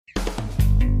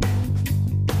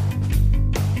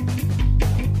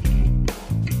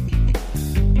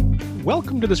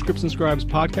Welcome to the Scripts and Scribes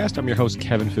podcast. I'm your host,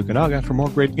 Kevin Fukunaga. For more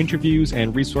great interviews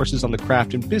and resources on the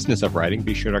craft and business of writing,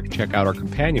 be sure to check out our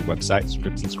companion website,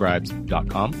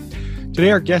 scriptsandscribes.com.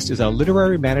 Today, our guest is a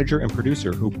literary manager and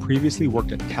producer who previously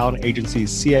worked at talent agencies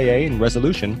CAA and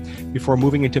Resolution before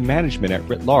moving into management at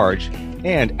Writ Large.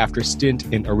 And after a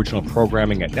stint in original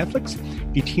programming at Netflix,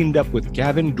 he teamed up with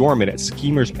Gavin Dorman at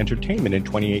Schemers Entertainment in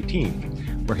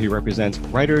 2018, where he represents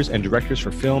writers and directors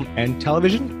for film and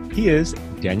television. He is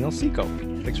Daniel Seco.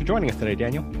 Thanks for joining us today,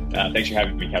 Daniel. Thanks for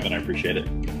having me, Kevin. I appreciate it.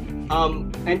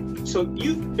 And so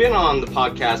you've been on the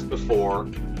podcast before.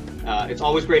 It's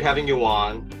always great having you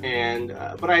on.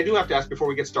 But I do have to ask before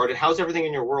we get started, how's everything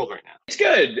in your world right now? It's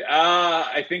good.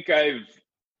 I think I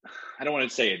don't want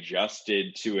to say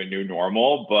adjusted to a new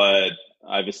normal, but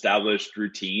I've established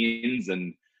routines,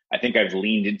 and I think I've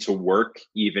leaned into work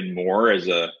even more as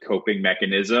a coping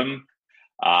mechanism.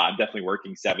 I'm definitely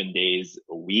working 7 days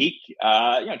a week,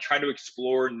 trying to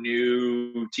explore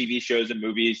new TV shows and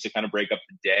movies to kind of break up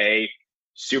the day.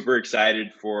 Super excited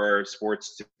for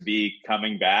sports to be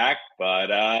coming back,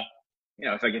 but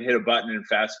if I could hit a button and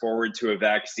fast forward to a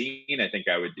vaccine, I think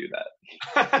I would do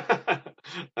that.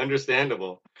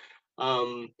 Understandable.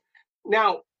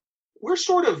 Now, we're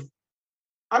sort of,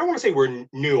 I don't want to say we're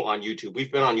new on YouTube.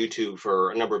 We've been on YouTube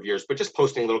for a number of years, but just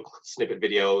posting little snippet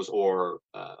videos or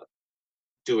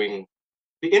doing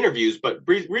the interviews. But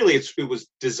really,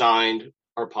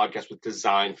 our podcast was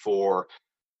designed for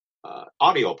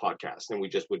audio podcasts, and we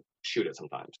just would shoot it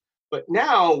sometimes. But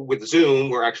now with Zoom,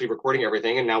 we're actually recording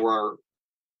everything, and now we're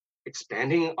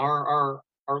expanding our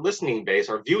listening base,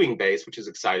 our viewing base, which is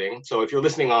exciting. So if you're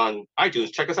listening on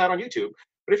iTunes, check us out on YouTube.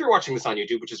 But if you're watching this on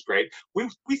YouTube, which is great,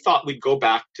 we thought we'd go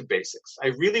back to basics. I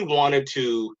really wanted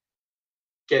to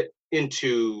get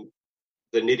into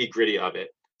the nitty-gritty of it.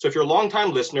 So if you're a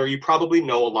longtime listener, you probably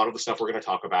know a lot of the stuff we're going to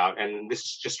talk about, and this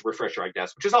is just a refresher, I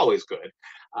guess, which is always good.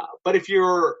 But if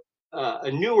you're a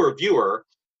newer viewer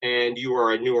and you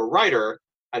are a newer writer,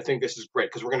 I think this is great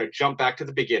because we're going to jump back to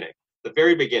the beginning, the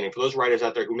very beginning, for those writers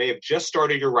out there who may have just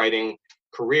started your writing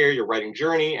career, your writing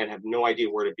journey, and have no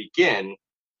idea where to begin.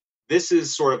 This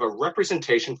is sort of a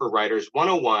representation for Writers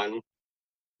 101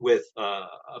 with a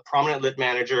prominent lit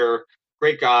manager,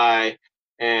 great guy,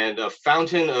 and a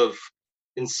fountain of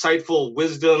insightful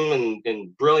wisdom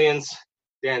and brilliance,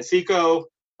 Dan Seco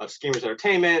of Schemers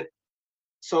Entertainment.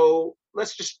 So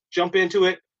let's just jump into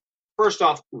it. First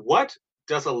off, what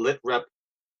does a lit rep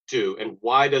do, and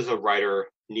why does a writer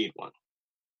need one?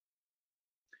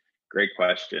 Great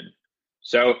question.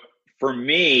 So for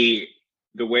me,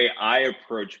 the way I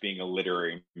approach being a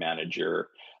literary manager,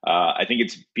 I think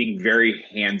it's being very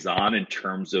hands-on in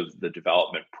terms of the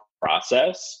development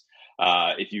process.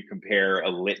 If you compare a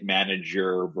lit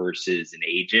manager versus an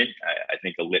agent, I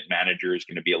think a lit manager is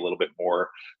going to be a little bit more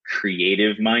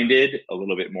creative-minded, a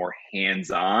little bit more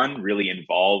hands-on, really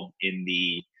involved in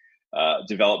the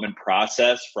development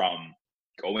process, from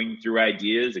going through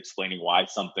ideas, explaining why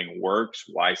something works,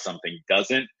 why something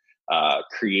doesn't,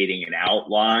 creating an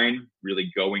outline,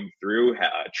 really going through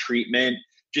treatment,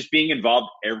 just being involved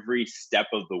every step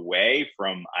of the way,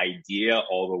 from idea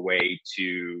all the way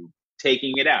to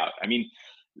taking it out. I mean,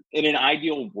 in an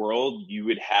ideal world, you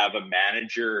would have a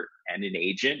manager and an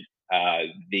agent.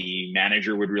 The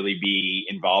manager would really be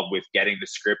involved with getting the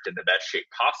script in the best shape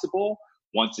possible.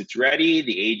 Once it's ready,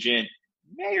 the agent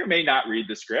may or may not read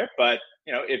the script, but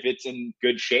if it's in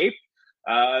good shape,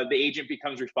 the agent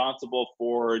becomes responsible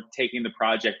for taking the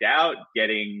project out,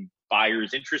 getting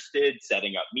buyers interested,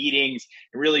 setting up meetings,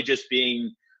 and really just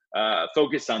being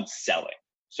focused on selling.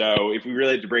 So if we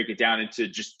really had to break it down into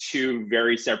just two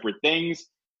very separate things,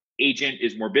 agent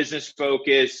is more business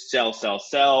focused,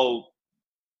 sell.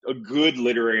 A good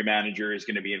literary manager is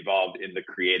going to be involved in the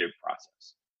creative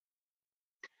process.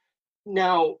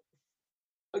 Now,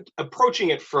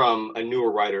 approaching it from a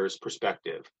newer writer's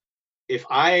perspective, if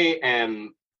I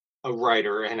am a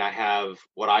writer and I have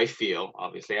what I feel,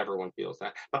 obviously everyone feels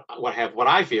that, but what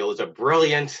I feel is a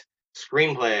brilliant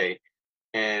screenplay,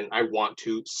 and I want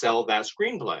to sell that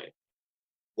screenplay,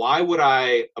 why would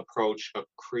I approach a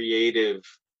creative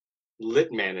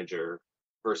lit manager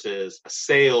versus a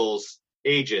sales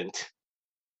agent?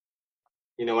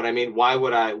 You know what I mean? Why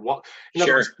would I?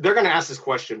 Sure. They're going to ask this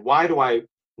question. Why do I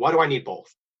need both?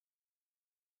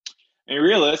 I mean,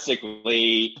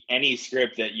 realistically, any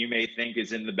script that you may think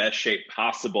is in the best shape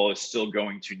possible is still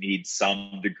going to need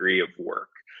some degree of work.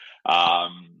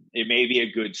 It may be a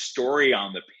good story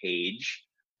on the page,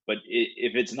 but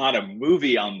if it's not a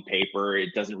movie on paper,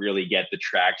 it doesn't really get the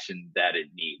traction that it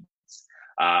needs.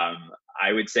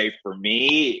 I would say for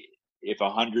me, if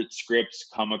 100 scripts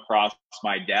come across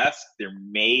my desk, there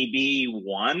may be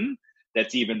one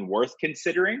that's even worth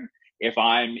considering. If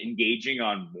I'm engaging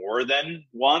on more than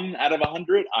one out of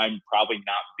 100, I'm probably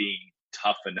not being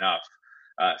tough enough.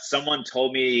 Someone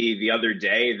told me the other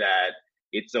day that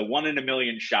it's a 1 in a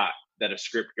million shot that a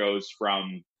script goes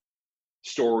from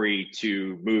story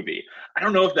to movie. I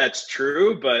don't know if that's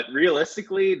true, but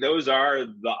realistically, those are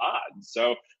the odds.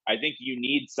 So I think you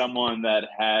need someone that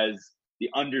has the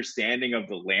understanding of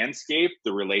the landscape,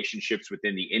 the relationships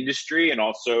within the industry, and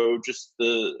also just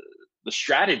the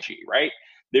strategy, right?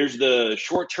 There's the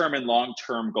short-term and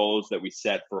long-term goals that we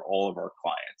set for all of our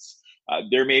clients.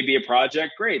 There may be a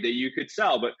project, great, that you could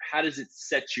sell, but how does it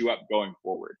set you up going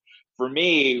forward? For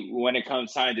me, when it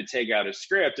comes time to take out a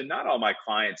script, and not all my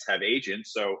clients have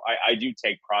agents, so I do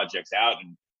take projects out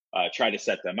and try to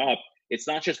set them up. It's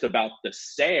not just about the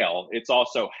sale, it's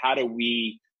also how do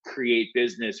we create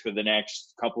business for the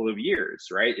next couple of years,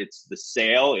 right? It's the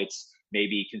sale, it's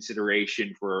maybe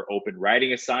consideration for open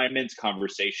writing assignments,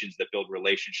 conversations that build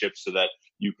relationships so that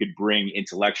you could bring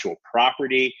intellectual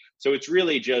property. So it's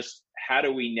really just how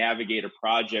do we navigate a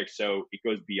project so it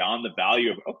goes beyond the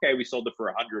value of, okay, we sold it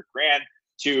for $100,000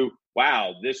 to,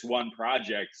 wow, this one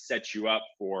project sets you up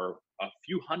for a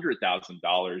few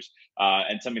 $100,000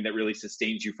 and something that really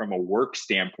sustains you from a work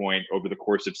standpoint over the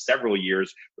course of several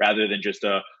years rather than just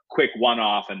a quick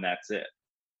one-off and that's it.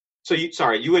 So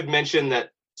you had mentioned that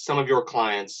some of your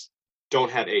clients don't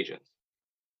have agents.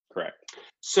 Correct.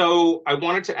 So I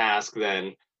wanted to ask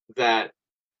then that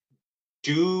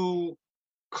do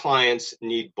clients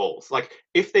need both? Like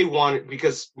if they want,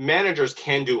 because managers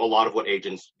can do a lot of what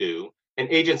agents do, and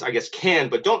agents, I guess, can,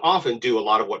 but don't often do a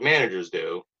lot of what managers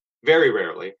do, very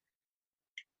rarely.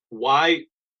 Why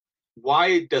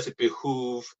does it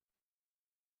behoove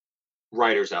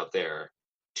writers out there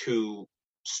to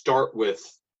start with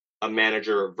a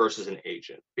manager versus an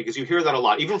agent? Because you hear that a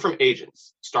lot, even from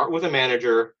agents. Start with a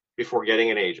manager before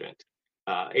getting an agent.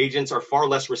 Agents are far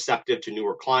less receptive to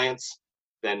newer clients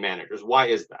than managers. Why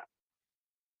is that?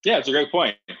 Yeah, it's a great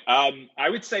point. I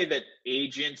would say that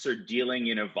agents are dealing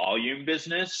in a volume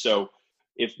business. So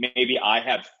if maybe I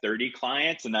have 30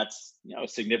 clients and that's a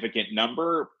significant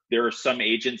number, there are some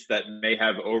agents that may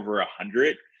have over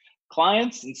 100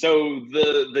 clients. And so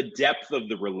the depth of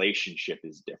the relationship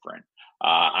is different.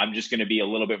 I'm just going to be a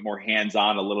little bit more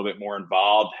hands-on, a little bit more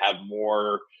involved, have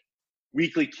more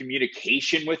weekly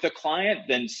communication with a client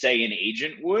than say an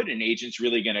agent would. An agent's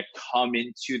really going to come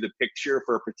into the picture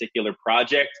for a particular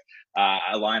project.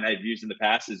 A line I've used in the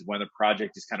past is when a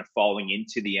project is kind of falling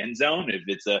into the end zone. If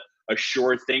it's a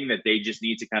sure thing that they just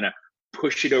need to kind of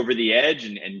push it over the edge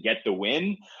and get the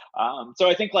win. So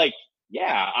I think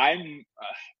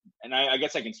and I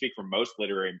guess I can speak for most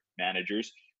literary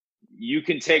managers, you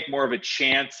can take more of a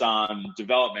chance on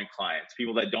development clients,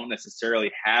 people that don't necessarily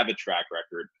have a track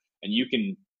record, and you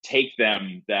can take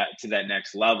them to that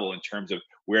next level in terms of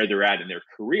where they're at in their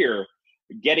career.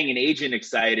 Getting an agent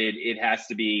excited, it has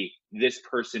to be this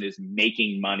person is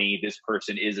making money, this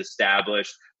person is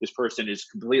established, this person is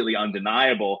completely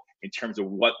undeniable in terms of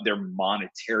what their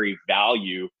monetary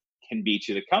value can be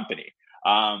to the company.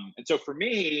 And so for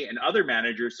me and other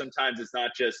managers, sometimes it's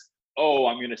not just, oh,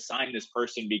 I'm going to sign this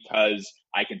person because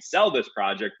I can sell this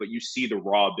project, but you see the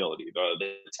raw ability,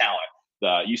 the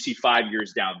talent, you see 5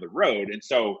 years down the road. And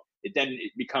so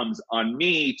it becomes on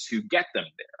me to get them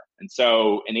there. And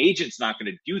so an agent's not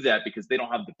going to do that because they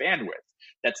don't have the bandwidth.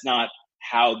 That's not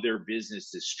how their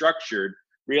business is structured.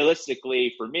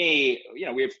 Realistically, for me,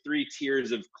 we have 3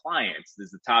 tiers of clients. There's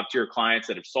the top tier clients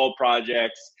that have sold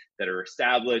projects, that are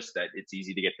established, that it's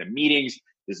easy to get them meetings.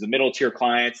 There's the middle tier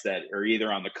clients that are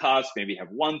either on the cusp, maybe have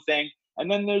one thing. And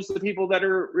then there's the people that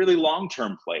are really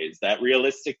long-term plays that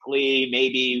realistically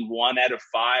maybe 1 out of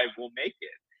 5 will make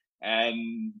it.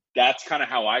 And that's kind of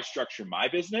how I structure my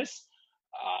business.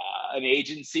 An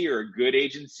agency or a good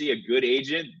agent,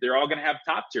 they're all going to have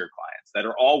top tier clients that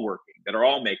are all working, that are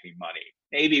all making money.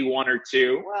 Maybe 1 or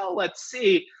 2, well, let's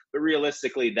see. But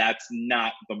realistically, that's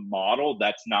not the model.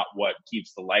 That's not what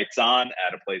keeps the lights on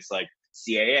at a place like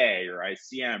CAA or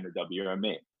ICM or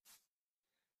WME.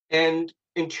 And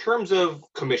in terms of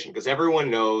commission, because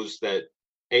everyone knows that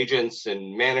agents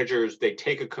and managers, they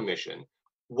take a commission.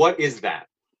 What is that?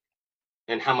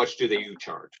 And how much do you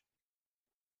charge?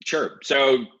 Sure.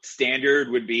 So standard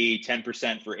would be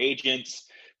 10% for agents,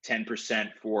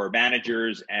 10% for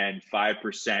managers, and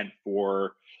 5%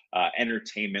 for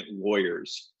entertainment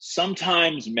lawyers.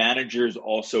 Sometimes managers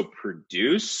also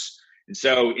produce. And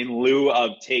so in lieu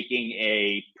of taking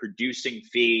a producing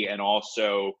fee and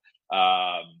also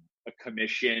a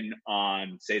commission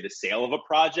on, say, the sale of a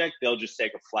project. They'll just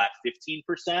take a flat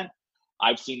 15%.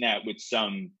 I've seen that with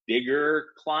some bigger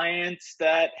clients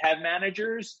that have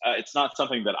managers. It's not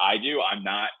something that I do. I'm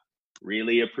not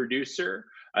really a producer.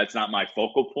 It's not my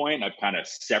focal point. I've kind of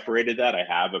separated that. I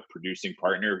have a producing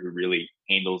partner who really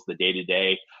handles the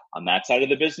day-to-day on that side of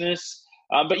the business.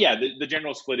 But yeah, the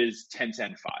general split is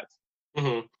 10-10-5.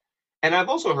 Mm-hmm. And I've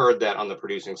also heard that on the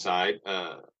producing side,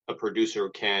 a producer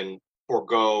can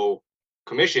forego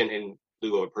commission in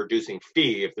lieu of a producing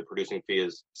fee if the producing fee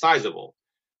is sizable.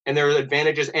 And there are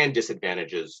advantages and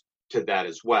disadvantages to that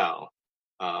as well.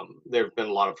 There have been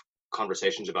a lot of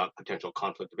conversations about potential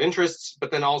conflict of interests,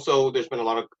 but then also there's been a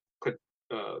lot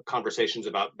of conversations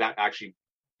about that actually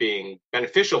being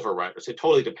beneficial for writers. It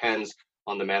totally depends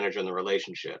on the manager and the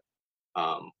relationship.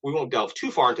 We won't delve too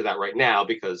far into that right now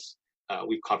because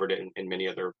we've covered it in many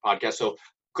other podcasts. So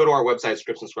go to our website,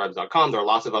 scriptsandscribes.com. There are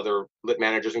lots of other lit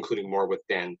managers, including more with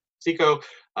Dan Seco,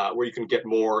 where you can get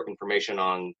more information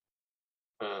on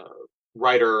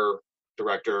writer,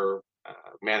 director,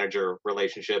 manager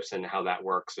relationships and how that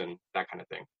works and that kind of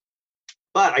thing.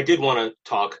 But I did want to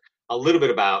talk a little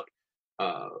bit about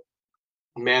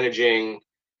managing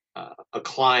a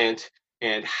client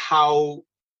and how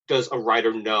does a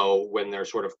writer know when they're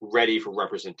sort of ready for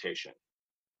representation?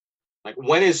 Like,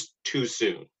 when is too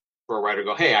soon for a writer to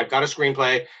go, hey, I've got a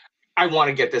screenplay. I want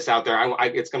to get this out there.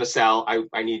 It's going to sell.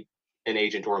 I need an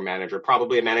agent or a manager,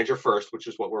 probably a manager first, which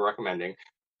is what we're recommending.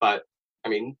 But I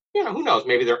mean, who knows?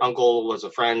 Maybe their uncle was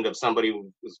a friend of somebody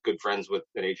who was good friends with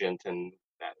an agent and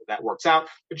that works out.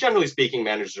 But generally speaking,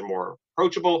 managers are more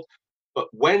approachable. But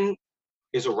when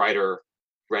is a writer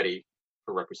ready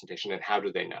for representation and how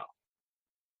do they know?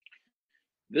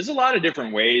 There's a lot of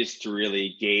different ways to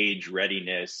really gauge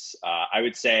readiness. I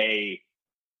would say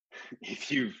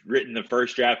if you've written the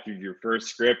first draft of your first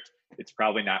script, it's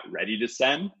probably not ready to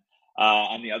send.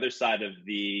 On the other side of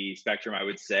the spectrum, I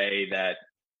would say that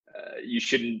you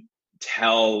shouldn't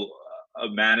tell a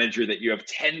manager that you have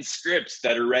 10 scripts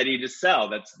that are ready to sell.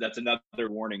 That's another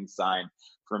warning sign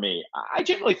for me. I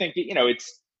generally think,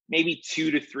 it's maybe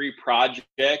 2 to 3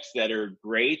 projects that are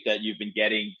great that you've been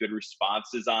getting good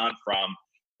responses on from,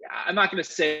 I'm not going to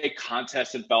say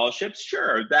contests and fellowships.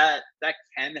 Sure, that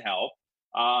can help.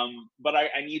 But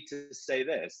I need to say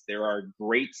this. There are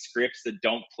great scripts that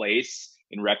don't place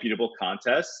in reputable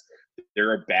contests.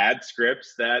 There are bad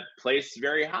scripts that place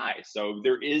very high. So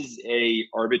there is a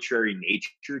arbitrary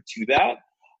nature to that.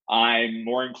 I'm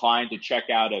more inclined to check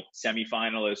out a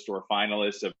semifinalist or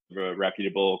finalist of a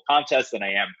reputable contest than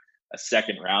I am a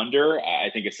second rounder. I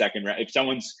think a second round, if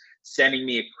someone's sending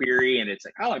me a query and it's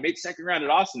like, oh, I made second round at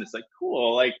Austin, it's like,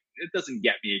 cool. Like, it doesn't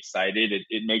get me excited.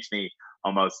 It makes me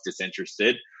almost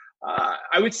disinterested.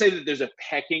 I would say that there's a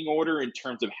pecking order in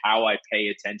terms of how I pay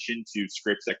attention to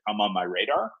scripts that come on my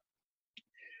radar.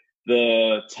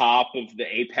 The top of the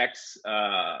apex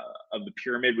of the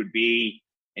pyramid would be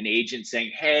an agent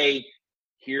saying, hey,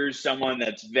 here's someone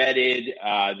that's vetted.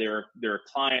 They're a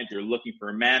client. They're looking for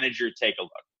a manager. Take a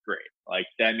look. Great. Like,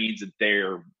 that means that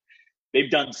they've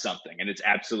done something and it's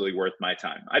absolutely worth my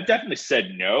time. I've definitely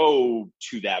said no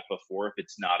to that before if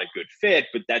it's not a good fit,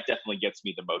 but that definitely gets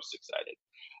me the most excited.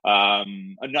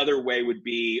 Another way would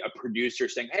be a producer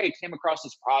saying, hey, came across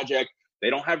this project. They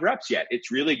don't have reps yet.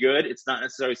 It's really good. It's not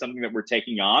necessarily something that we're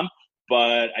taking on,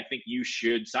 but I think you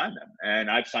should sign them. And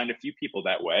I've signed a few people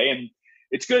that way. And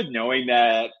it's good knowing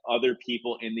that other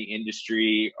people in the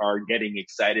industry are getting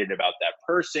excited about that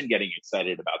person, getting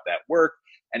excited about that work.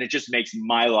 And it just makes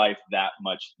my life that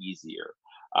much easier.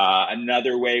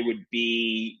 Another way would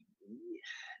be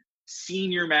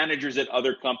senior managers at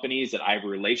other companies that I have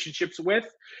relationships with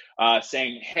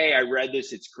saying, hey, I read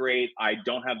this, it's great. I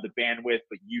don't have the bandwidth,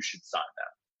 but you should sign them.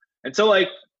 And so, like,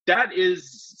 that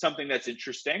is something that's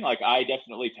interesting. Like, I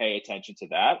definitely pay attention to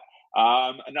that.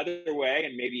 Another way,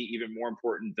 and maybe even more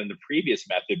important than the previous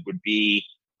method, would be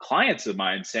clients of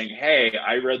mine saying, hey,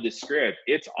 I read this script.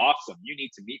 It's awesome. You need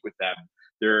to meet with them.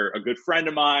 They're a good friend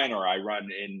of mine, or I run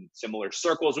in similar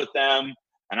circles with them.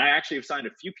 And I actually have signed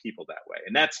a few people that way.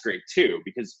 And that's great too,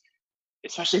 because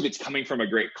especially if it's coming from a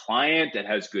great client that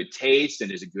has good taste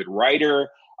and is a good writer,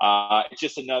 it's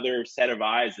just another set of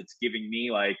eyes that's giving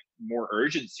me like more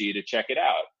urgency to check it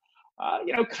out.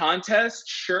 Contests,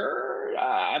 sure.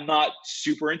 I'm not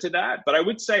super into that, but I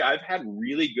would say I've had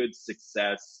really good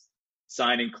success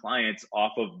signing clients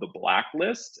off of the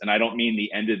blacklist. And I don't mean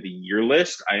the end of the year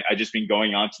list. I just mean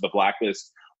going onto the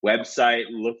blacklist website,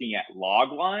 looking at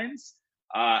log lines.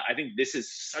 I think this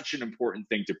is such an important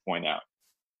thing to point out.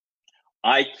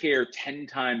 I care 10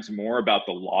 times more about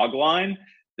the log line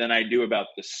than I do about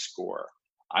the score.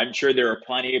 I'm sure there are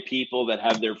plenty of people that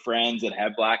have their friends that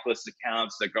have blacklist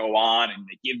accounts that go on and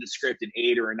they give the script an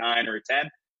 8 or a 9 or a 10.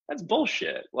 That's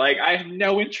bullshit. Like, I have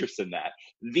no interest in that.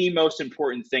 The most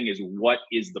important thing is, what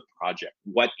is the project?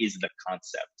 What is the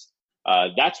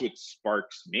concept? That's what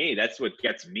sparks me. That's what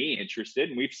gets me interested.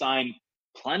 And we've signed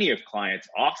plenty of clients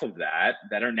off of that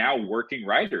are now working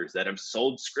writers, that have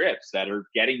sold scripts, that are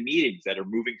getting meetings, that are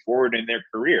moving forward in their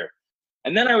career.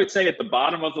 And then I would say at the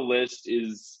bottom of the list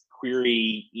is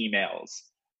query emails,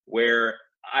 where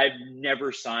I've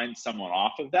never signed someone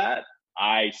off of that.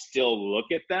 I still look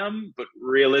at them, but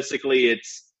realistically,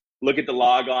 it's look at the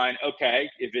log line. Okay,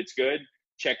 if it's good,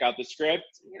 check out the script,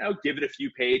 give it a few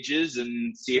pages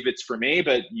and see if it's for me.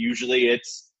 But usually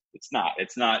it's not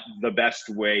the best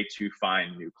way to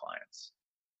find new clients.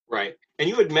 Right. And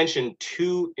you had mentioned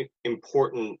two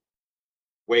important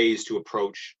ways to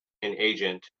approach an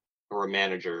agent or a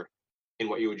manager in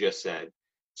what you just said.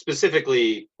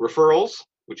 Specifically, referrals,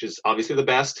 which is obviously the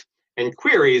best, and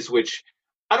queries, which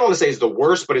I don't want to say is the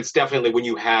worst, but it's definitely when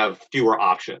you have fewer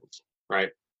options, right?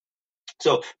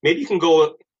 So maybe you can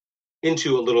go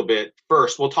into a little bit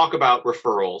first. We'll talk about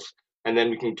referrals, and then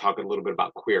we can talk a little bit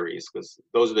about queries, because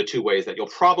those are the two ways that you'll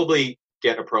probably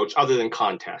get approached, other than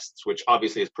contests, which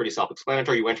obviously is pretty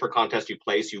self-explanatory. You enter a contest, you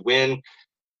place, you win.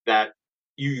 That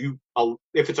you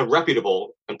if it's a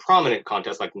reputable and prominent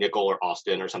contest like Nickel or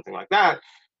Austin or something like that,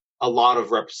 a lot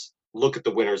of reps look at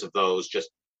the winners of those just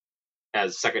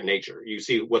as second nature. You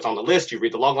see what's on the list, you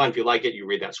read the logline. If you like it, you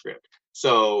read that script.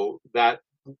 So that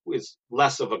is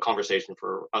less of a conversation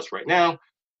for us right now.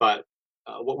 But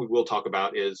what we will talk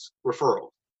about is referral.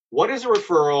 What is a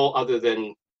referral other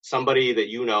than somebody that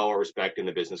you know or respect in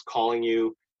the business calling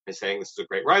you and saying this is a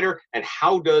great writer? And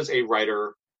how does a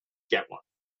writer get one?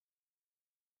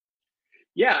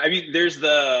 Yeah, I mean, there's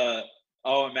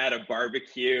I'm at a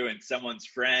barbecue and someone's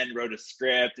friend wrote a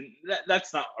script. And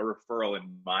that's not a referral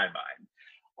in my mind.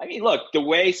 I mean, look, the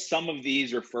way some of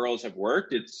these referrals have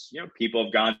worked, it's, people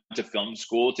have gone to film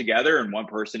school together and one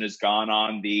person has gone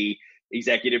on the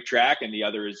executive track and the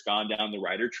other has gone down the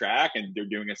writer track, and they're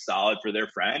doing a solid for their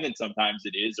friend. And sometimes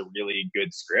it is a really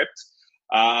good script.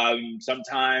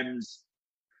 Sometimes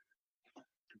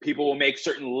people will make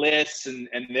certain lists and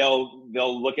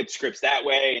they'll look at scripts that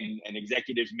way, and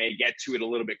executives may get to it a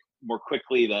little bit more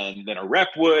quickly than a rep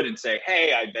would and say,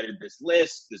 hey, I vetted this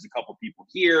list. There's a couple people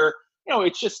here.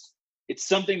 It's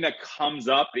something that comes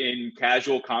up in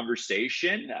casual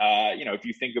conversation. If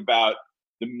you think about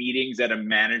the meetings that a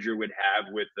manager would have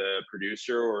with a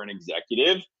producer or an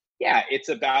executive, yeah, it's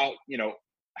about,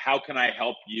 how can I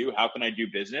help you? How can I do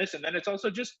business? And then it's also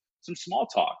just some small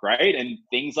talk, right? And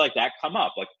things like that come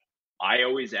up. Like, I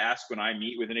always ask when I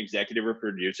meet with an executive or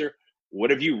producer,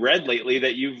 what have you read lately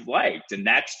that you've liked? And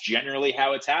that's generally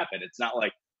how it's happened. It's not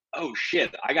like, oh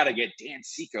shit, I got to get Dan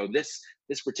Seco this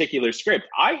particular script.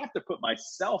 I have to put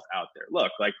myself out there.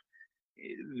 Look, like,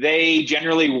 they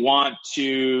generally want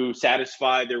to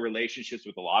satisfy their relationships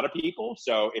with a lot of people.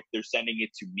 So if they're sending it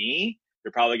to me,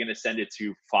 they're probably going to send it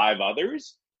to 5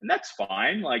 others. And that's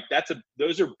fine. Like,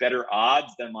 those are better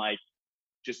odds than like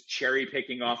just cherry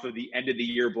picking off of the end of the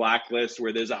year blacklist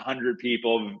where there's 100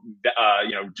 people,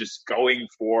 just going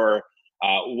for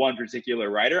one particular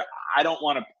writer. I don't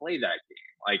want to play that game.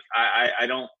 Like, I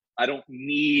don't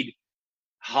need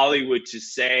Hollywood to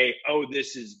say, oh,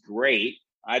 this is great.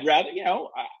 I'd rather,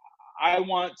 I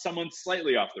want someone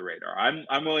slightly off the radar.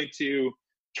 I'm willing to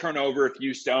turn over a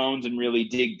few stones and really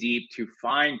dig deep to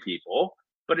find people.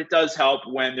 But it does help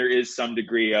when there is some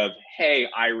degree of, hey,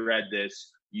 I read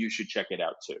this, you should check it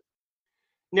out too.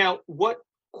 Now, what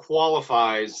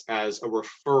qualifies as a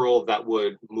referral that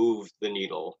would move the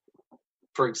needle?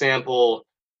 For example,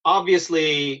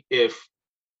 obviously, if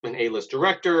an A-list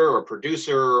director or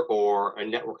producer or a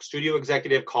network studio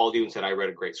executive called you and said, I read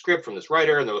a great script from this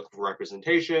writer and they're looking for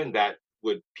representation, that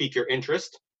would pique your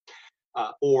interest.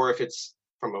 Or if it's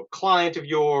from a client of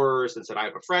yours and said, I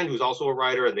have a friend who's also a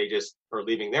writer and they just are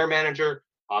leaving their manager,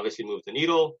 obviously move the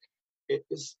needle.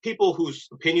 It's people whose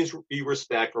opinions you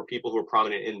respect or people who are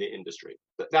prominent in the industry.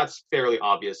 That's fairly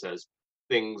obvious as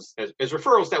things, as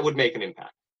referrals that would make an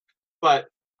impact. But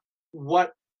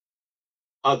what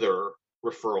other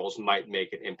referrals might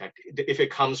make an impact? If it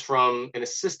comes from an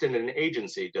assistant in an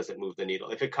agency, does it move the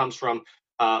needle? If it comes from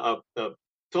a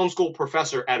film school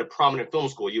professor at a prominent film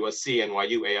school, USC,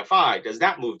 NYU, AFI, does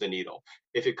that move the needle?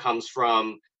 If it comes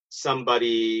from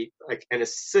somebody like an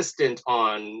assistant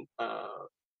on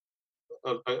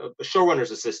a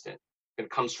showrunner's assistant, and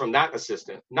comes from that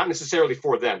assistant, not necessarily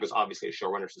for them, because obviously a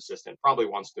showrunner's assistant probably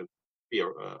wants to be a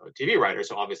TV writer,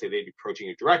 so obviously they'd be approaching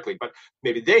you directly, but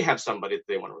maybe they have somebody that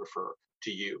they want to refer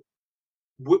to you.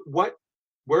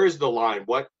 where is the line?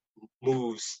 What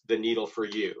moves the needle for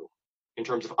you in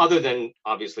terms of, other than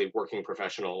obviously working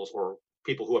professionals or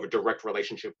people who have a direct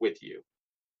relationship with you?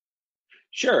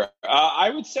 Sure. I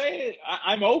would say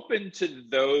I'm open to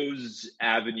those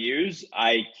avenues.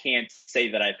 I can't say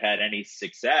that I've had any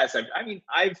success.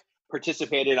 I've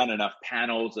participated on enough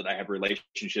panels that I have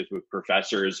relationships with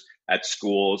professors at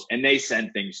schools, and they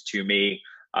send things to me.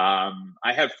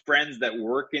 I have friends that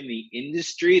work in the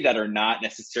industry that are not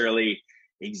necessarily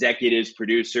executives,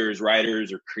 producers,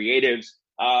 writers, or creatives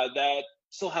that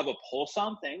still have a pulse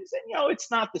on things. And,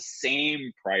 it's not the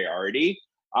same priority.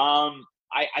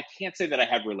 I can't say that I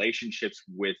have relationships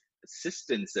with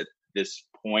assistants at this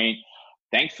point.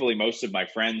 Thankfully, most of my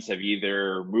friends have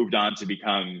either moved on to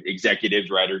become executives,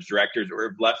 writers, directors, or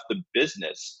have left the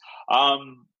business.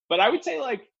 But I would say,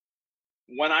 like,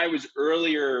 when I was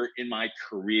earlier in my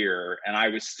career and I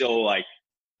was still like,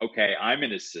 okay, I'm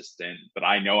an assistant, but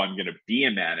I know I'm going to be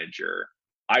a manager,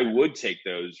 I would take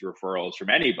those referrals from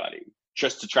anybody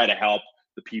just to try to help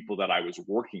the people that I was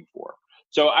working for.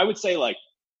 So I would say, like,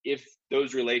 if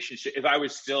those relationships, if I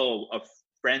was still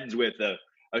friends with a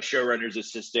showrunner's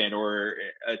assistant or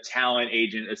a talent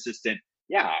agent assistant,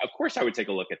 yeah, of course I would take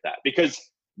a look at that, because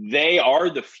they are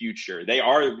the future. They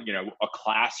are, a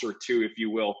class or two, if you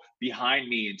will, behind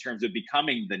me in terms of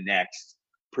becoming the next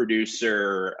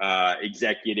producer,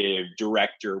 executive,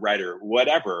 director, writer,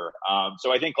 whatever.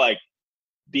 So I think, like,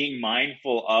 being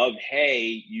mindful of,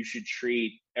 hey, you should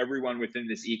treat everyone within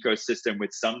this ecosystem with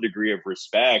some degree of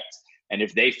respect. And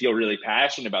if they feel really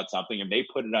passionate about something and they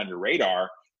put it on your radar,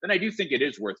 then I do think it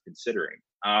is worth considering.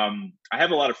 I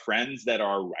have a lot of friends that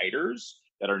are writers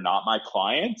that are not my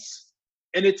clients,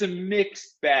 and it's a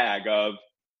mixed bag of,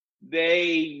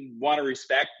 they want to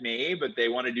respect me, but they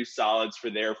want to do solids for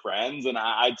their friends. And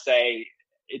I'd say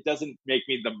it doesn't make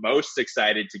me the most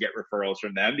excited to get referrals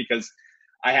from them, because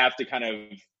I have to kind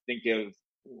of think of,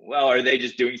 well, are they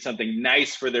just doing something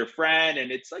nice for their friend?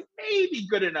 And it's like, maybe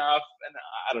good enough. And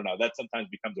I don't know, that sometimes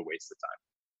becomes a waste of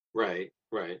time.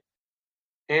 Right.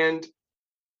 And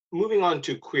moving on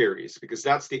to queries, because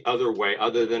that's the other way,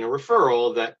 other than a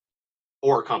referral, that,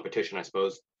 or a competition, I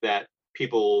suppose, that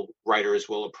writers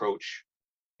will approach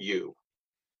you.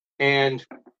 And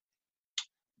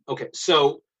okay,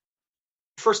 so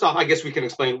first off, I guess we can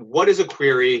explain what is a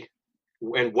query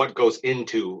and what goes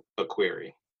into a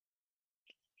query.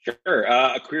 Sure.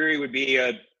 A query would be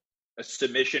a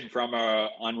submission from a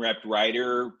unrepped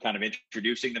writer, kind of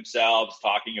introducing themselves,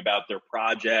 talking about their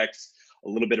projects, a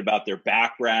little bit about their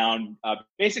background,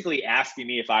 basically asking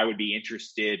me if I would be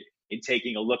interested in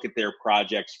taking a look at their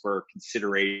projects for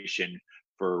consideration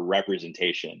for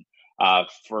representation.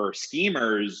 For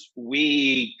schemers,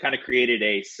 we kind of created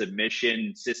a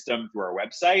submission system through our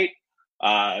website,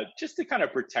 just to kind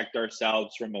of protect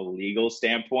ourselves from a legal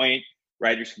standpoint.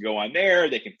 Writers can go on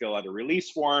there, they can fill out a release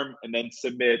form, and then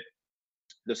submit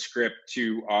the script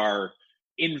to our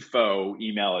info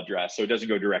email address, so it doesn't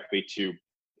go directly to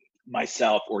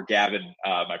myself or Gavin,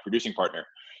 my producing partner.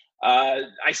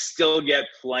 I still get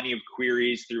plenty of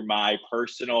queries through my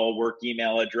personal work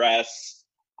email address.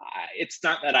 It's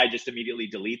not that I just immediately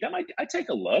delete them. I take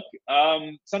a look.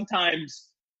 Sometimes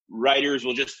writers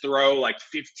will just throw like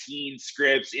 15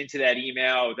 scripts into that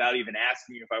email without even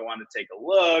asking me if I want to take a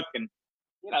look. And,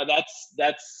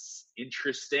 that's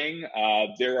interesting.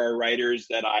 There are writers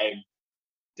that I've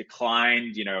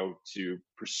declined, to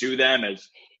pursue them as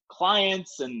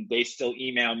clients, and they still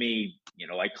email me,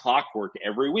 like clockwork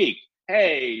every week.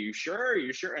 Hey, you sure?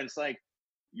 And it's like,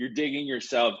 you're digging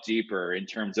yourself deeper in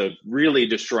terms of really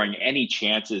destroying any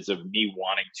chances of me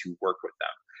wanting to work with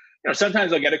them.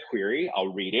 Sometimes I'll get a query,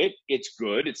 I'll read it, it's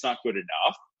good, it's not good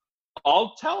enough.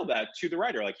 I'll tell that to the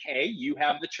writer, like, hey, you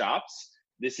have the chops.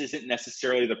 This isn't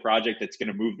necessarily the project that's going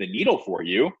to move the needle for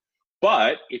you,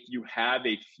 but if you have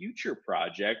a future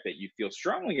project that you feel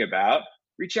strongly about,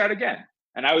 reach out again.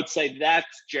 And I would say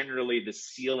that's generally the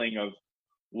ceiling of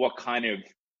what kind of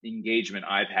engagement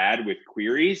I've had with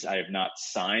queries. I have not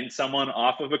signed someone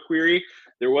off of a query.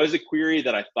 There was a query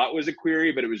that I thought was a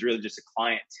query, but it was really just a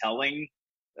client telling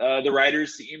the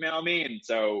writers to email me. And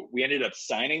so we ended up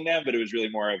signing them, but it was really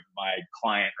more of my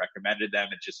client recommended them.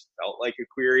 It just felt like a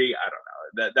query. I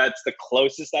don't know. That's the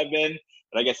closest I've been,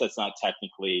 but I guess that's not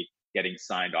technically getting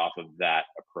signed off of that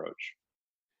approach.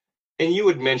 And you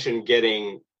would mention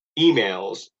getting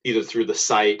emails either through the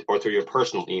site or through your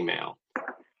personal email.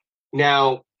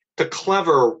 Now, the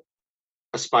clever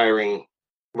aspiring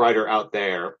writer out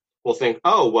there will think,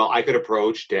 oh, well, I could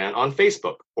approach Dan on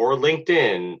Facebook or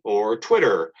LinkedIn or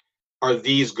Twitter. Are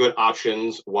these good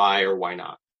options? Why or why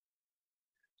not?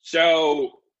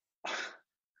 So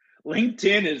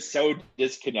LinkedIn is so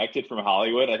disconnected from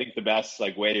Hollywood. I think the best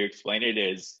way to explain it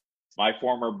is my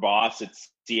former boss at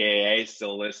CAA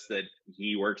still lists that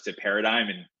he works at Paradigm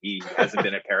and he hasn't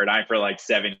been at Paradigm for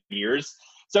 7 years.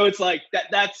 So it's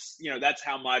that's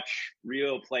how much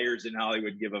real players in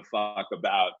Hollywood give a fuck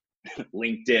about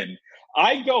LinkedIn.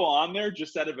 I go on there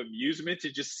just out of amusement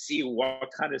to just see what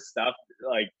kind of stuff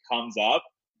comes up.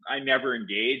 I never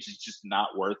engage. It's just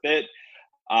not worth it.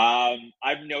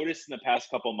 I've noticed in the past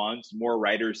couple months more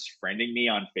writers friending me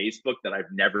on Facebook that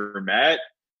I've never met.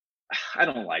 I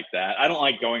don't like that. I don't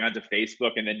like going onto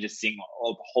Facebook and then just seeing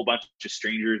a whole bunch of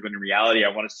strangers when in reality I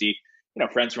want to see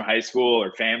friends from high school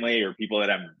or family or people that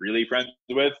I'm really friends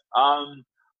with.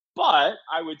 But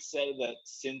I would say that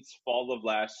since fall of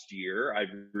last year, I've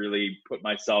really put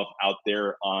myself out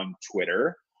there on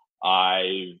Twitter.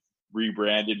 I've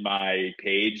rebranded my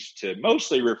page to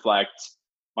mostly reflect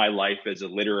my life as a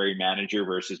literary manager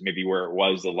versus maybe where it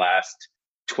was the last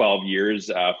 12 years,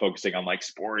 focusing on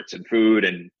sports and food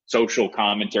and social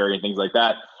commentary and things like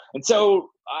that. And so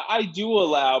I do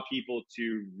allow people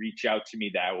to reach out to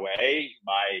me that way.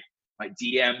 My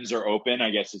DMs are open,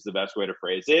 I guess is the best way to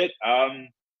phrase it.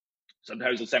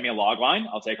 Sometimes they'll send me a log line.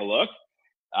 I'll take a look.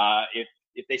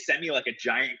 If they send me a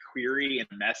giant query and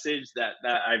message, that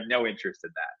I have no interest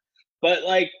in that.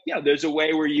 But there's a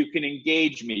way where you can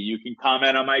engage me. You can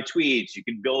comment on my tweets. You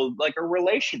can build a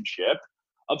relationship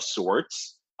of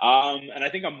sorts. And I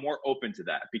think I'm more open to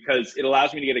that because it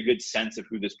allows me to get a good sense of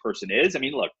who this person is. I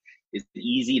mean, look, is it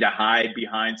easy to hide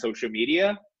behind social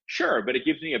media? Sure, but it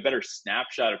gives me a better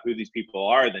snapshot of who these people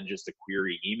are than just a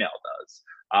query email does.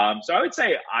 So I would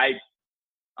say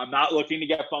I'm not looking to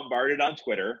get bombarded on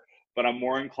Twitter, but I'm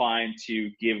more inclined to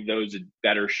give those a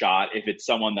better shot if it's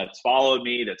someone that's followed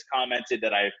me, that's commented,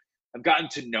 that I've gotten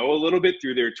to know a little bit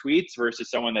through their tweets versus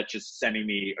someone that's just sending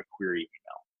me a query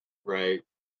email. Right.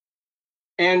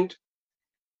 And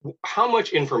how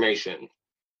much information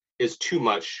is too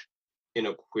much in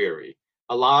a query?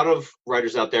 A lot of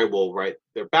writers out there will write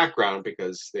their background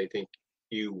because they think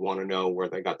you want to know where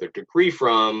they got their degree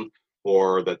from,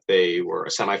 or that they were a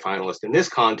semifinalist in this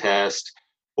contest,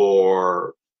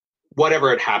 or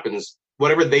whatever it happens,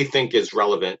 whatever they think is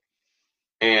relevant.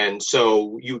 And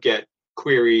so you get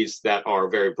queries that are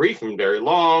very brief and very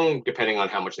long, depending on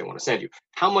how much they want to send you.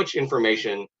 How much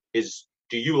information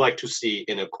do you like to see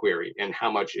in a query, and how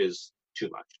much is too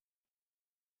much?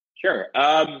 Sure.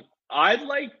 I'd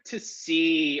like to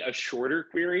see a shorter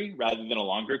query rather than a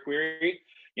longer query.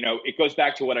 It goes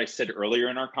back to what I said earlier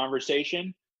in our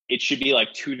conversation. It should be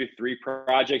 2 to 3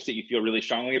 projects that you feel really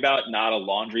strongly about, not a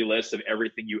laundry list of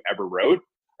everything you ever wrote.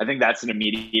 I think that's an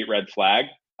immediate red flag.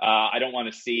 I don't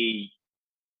want to see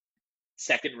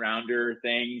second rounder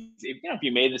things. If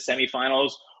you made the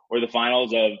semifinals or the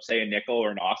finals of, say, a Nickel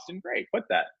or an Austin, great, put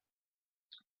that.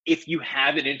 If you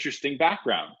have an interesting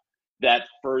background that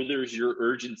furthers your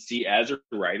urgency as a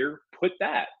writer, put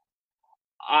that.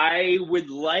 I would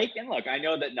and look, I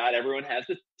know that not everyone has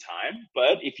the time,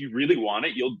 but if you really want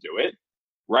it, you'll do it.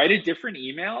 Write a different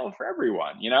email for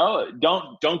everyone.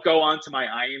 Don't go onto my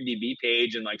IMDb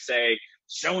page and say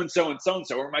so-and-so and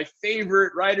so-and-so are my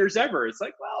favorite writers ever. It's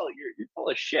well, you're full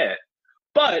of shit.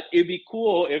 But it'd be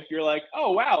cool if you're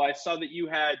oh, wow, I saw that you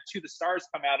had To the Stars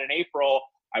come out in April.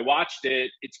 I watched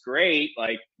it. It's great.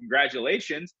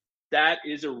 Congratulations. That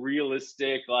is a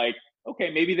realistic,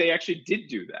 okay, maybe they actually did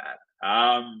do that.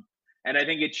 And I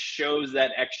think it shows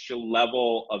that extra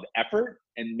level of effort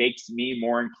and makes me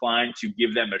more inclined to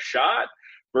give them a shot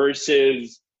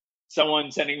versus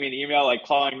someone sending me an email,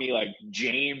 calling me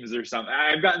James or something.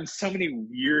 I've gotten so many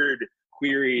weird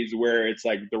queries where it's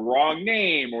the wrong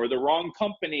name or the wrong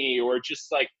company or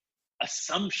just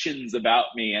assumptions about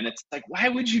me. And it's why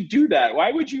would you do that?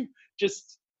 Why would you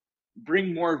just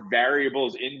bring more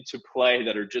variables into play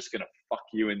that are just going to fuck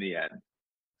you in the end?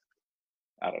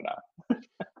 I don't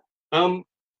know.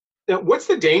 Now, what's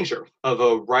the danger of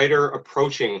a writer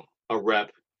approaching a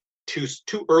rep too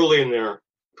early in their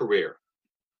career?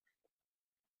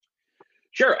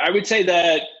 Sure. I would say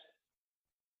that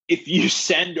if you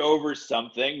send over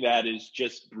something that is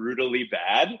just brutally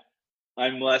bad,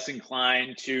 I'm less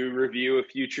inclined to review a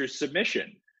future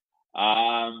submission.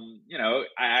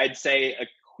 I'd say a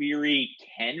query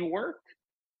can work.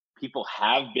 People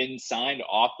have been signed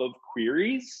off of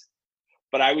queries,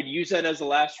 but I would use that as a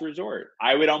last resort.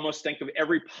 I would almost think of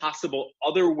every possible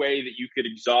other way that you could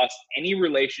exhaust any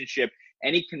relationship,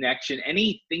 any connection,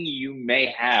 anything you may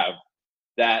have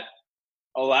that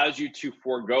allows you to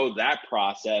forego that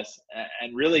process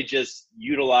and really just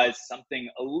utilize something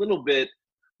a little bit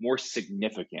more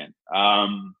significant.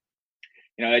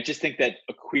 I just think that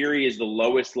a query is the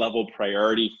lowest level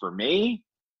priority for me.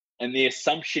 And the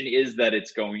assumption is that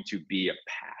it's going to be a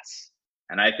pass.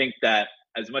 And I think that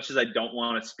as much as I don't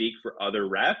want to speak for other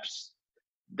reps,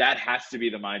 that has to be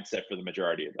the mindset for the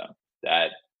majority of them,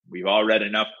 that we've all read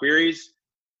enough queries.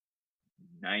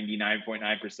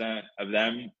 99.9% of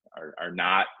them are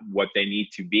not what they need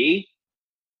to be.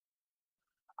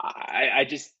 I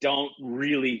just don't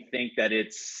really think that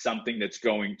it's something that's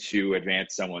going to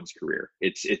advance someone's career.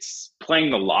 It's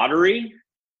playing the lottery,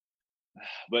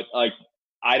 but like,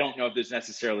 I don't know if there's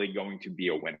necessarily going to be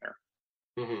a winner.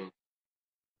 Mm-hmm.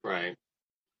 Right.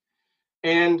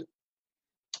 And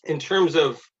in terms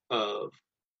of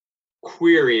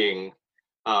querying,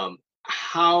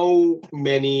 how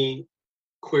many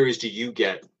queries do you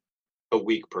get a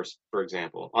week, for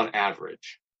example, on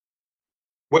average?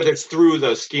 Whether it's through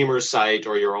the Schemer's site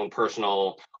or your own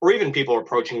personal, or even people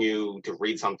approaching you to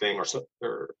read something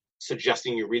or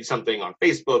suggesting you read something on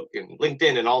Facebook and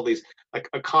LinkedIn and all these, like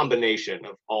a combination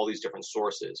of all these different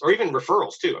sources, or even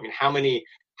referrals too. I mean,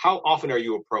 how often are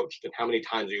you approached and how many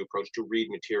times are you approached to read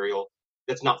material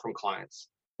that's not from clients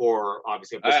or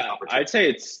obviously a business opportunity? I'd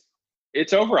say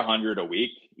it's over 100 a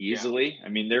week easily. Yeah. I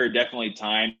mean, there are definitely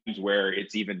times where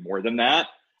it's even more than that.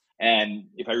 And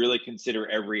if I really consider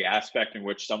every aspect in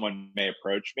which someone may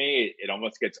approach me, it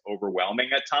almost gets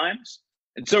overwhelming at times.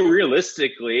 And so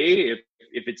realistically, if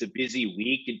it's a busy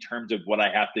week in terms of what I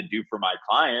have to do for my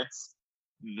clients,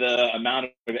 the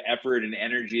amount of effort and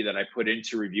energy that I put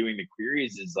into reviewing the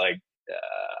queries is like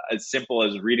as simple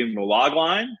as reading the log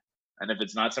line. And if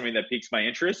it's not something that piques my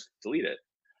interest, delete it.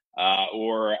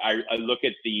 Or I look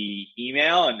at the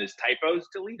email and there's typos,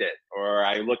 delete it. Or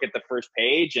I look at the first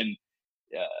page and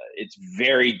it's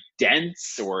very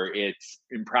dense or it's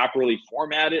improperly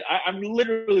formatted. I'm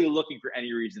literally looking for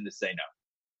any reason to say no,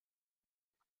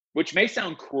 which may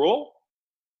sound cruel,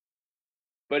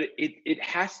 but it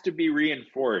has to be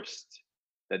reinforced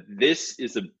that this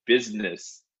is a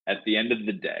business at the end of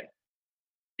the day.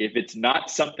 If it's not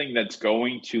something that's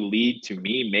going to lead to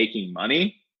me making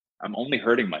money, I'm only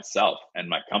hurting myself and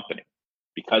my company,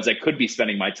 because I could be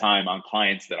spending my time on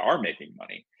clients that are making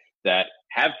money, that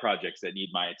have projects that need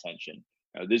my attention.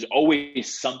 There's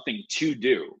always something to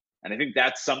do. And I think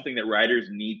that's something that writers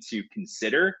need to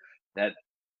consider, that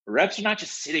reps are not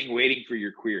just sitting waiting for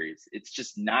your queries. It's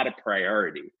just not a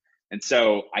priority. And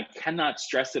so I cannot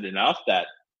stress it enough that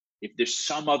if there's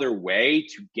some other way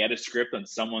to get a script on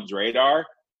someone's radar,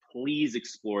 please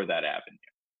explore that avenue.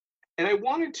 And I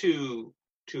wanted to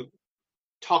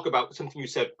talk about something you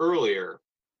said earlier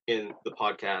in the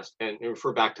podcast and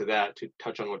refer back to that to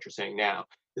touch on what you're saying now,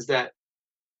 is that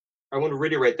I want to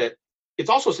reiterate that it's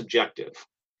also subjective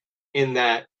in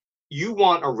that you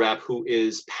want a rep who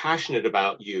is passionate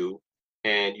about you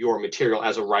and your material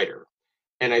as a writer.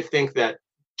 And I think that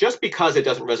just because it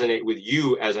doesn't resonate with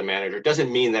you as a manager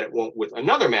doesn't mean that it won't with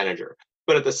another manager.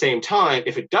 But at the same time,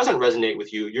 if it doesn't resonate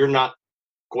with you, you're not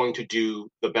going to do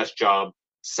the best job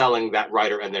selling that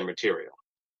writer and their material.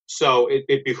 So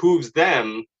it behooves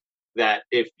them that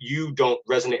if you don't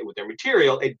resonate with their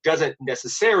material, it doesn't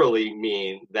necessarily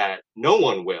mean that no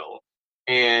one will.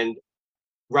 And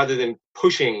rather than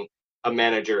pushing a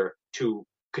manager to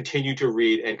continue to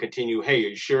read and continue, hey, are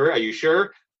you sure? Are you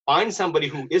sure? Find somebody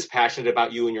who is passionate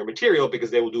about you and your material, because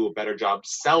they will do a better job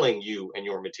selling you and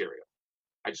your material.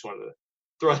 I just wanted to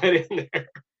throw that in there.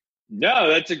 No,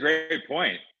 that's a great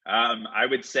point. I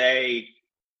would say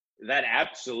that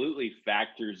absolutely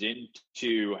factors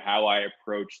into how I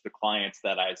approach the clients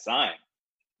that I assign.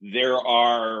 There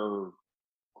are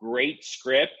great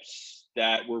scripts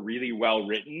that were really well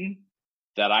written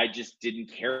that I just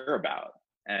didn't care about.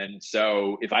 And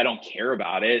so if I don't care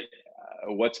about it,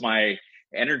 what's my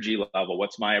energy level?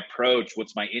 What's my approach?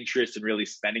 What's my interest in really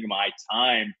spending my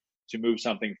time to move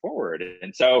something forward?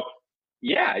 And so,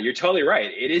 yeah, you're totally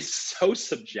right. It is so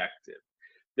subjective.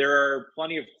 There are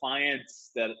plenty of clients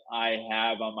that I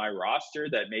have on my roster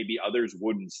that maybe others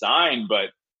wouldn't sign, but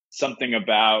something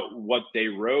about what they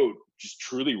wrote just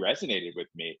truly resonated with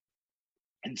me.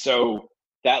 And so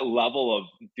that level of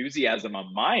enthusiasm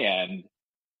on my end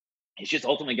is just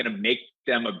ultimately going to make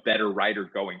them a better writer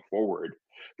going forward,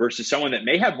 versus someone that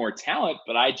may have more talent,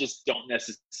 but I just don't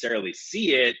necessarily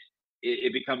see it.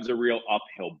 It becomes a real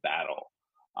uphill battle.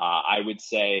 I would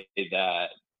say that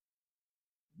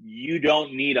you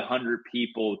don't need 100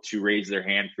 people to raise their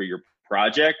hand for your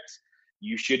project.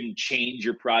 You shouldn't change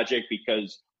your project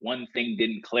because one thing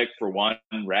didn't click for one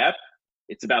rep.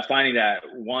 It's about finding that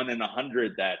 1 in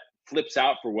 100 that flips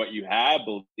out for what you have,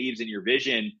 believes in your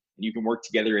vision, and you can work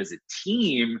together as a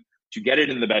team to get it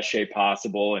in the best shape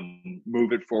possible and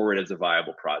move it forward as a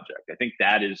viable project. I think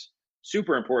that is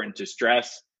super important to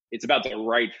stress. It's about the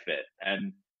right fit.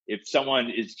 And if someone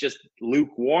is just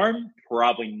lukewarm,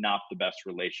 probably not the best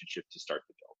relationship to start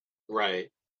to build. Right.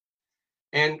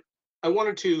 And I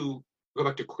wanted to go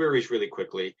back to queries really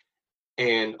quickly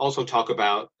and also talk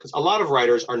about, because a lot of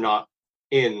writers are not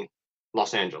in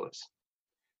Los Angeles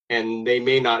and they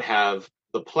may not have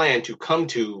the plan to come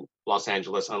to Los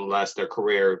Angeles unless their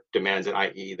career demands it,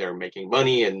 i.e. they're making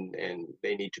money and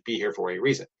they need to be here for a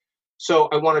reason. So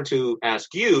I wanted to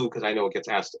ask you, because I know it gets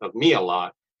asked of me a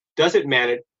lot, does it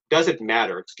matter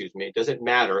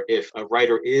if a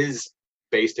writer is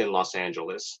based in Los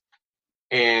Angeles?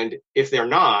 And if they're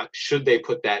not, should they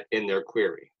put that in their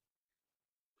query?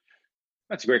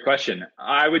 That's a great question.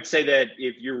 I would say that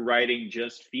if you're writing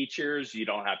just features, you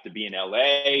don't have to be in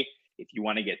LA. If you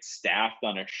want to get staffed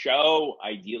on a show,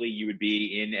 ideally you would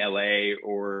be in LA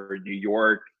or New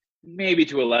York, maybe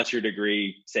to a lesser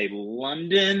degree, say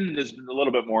London. There's a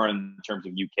little bit more in terms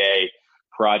of UK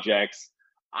projects.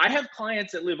 I have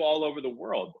clients that live all over the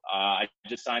world. I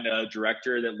just signed a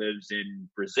director that lives in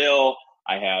Brazil.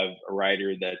 I have a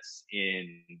writer that's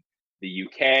in the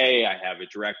UK. I have a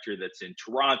director that's in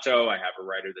Toronto. I have a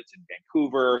writer that's in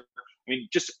Vancouver. I mean,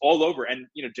 just all over. And,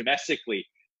 domestically,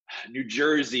 New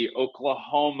Jersey,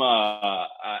 Oklahoma,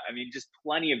 just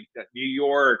plenty of New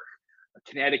York,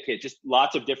 Connecticut, just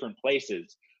lots of different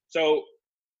places. So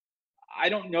I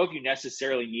don't know if you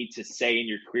necessarily need to say in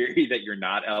your query that you're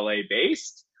not LA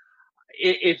based.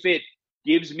 If it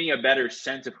gives me a better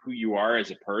sense of who you are as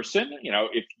a person,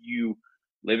 if you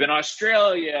live in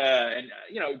Australia and,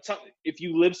 if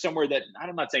you live somewhere that,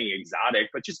 I'm not saying exotic,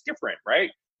 but just different, right?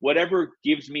 Whatever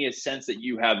gives me a sense that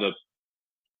you have a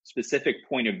specific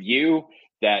point of view,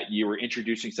 that you are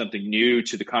introducing something new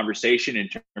to the conversation in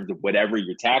terms of whatever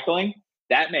you're tackling,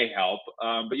 that may help.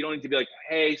 But you don't need to be like,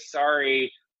 hey,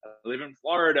 sorry, I live in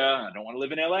Florida, I don't want to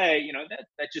live in LA.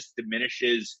 That just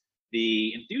diminishes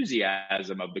the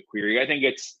enthusiasm of the query. I think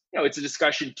it's a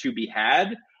discussion to be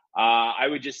had. I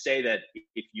would just say that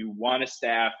if you want to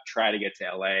staff, try to get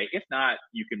to LA. If not,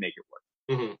 you can make it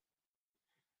work. Mm-hmm.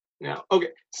 Now, okay,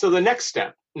 so the next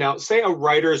step. Now, say a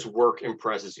writer's work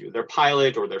impresses you, their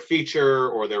pilot or their feature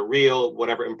or their reel,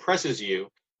 whatever impresses you,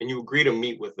 and you agree to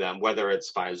meet with them, whether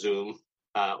it's via Zoom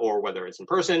or whether it's in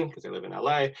person because they live in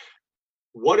LA.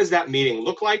 What does that meeting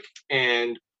look like,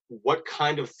 and what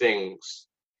kind of things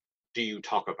do you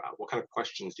talk about? What kind of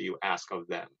questions do you ask of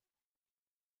them?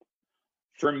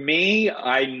 For me,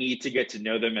 I need to get to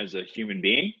know them as a human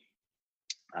being.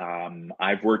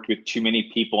 I've worked with too many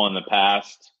people in the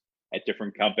past at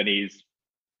different companies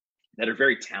that are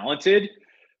very talented,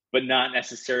 but not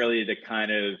necessarily the kind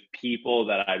of people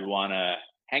that I'd want to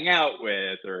hang out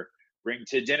with or bring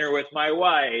to dinner with my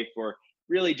wife or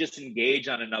really just engage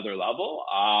on another level.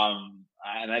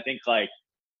 And I think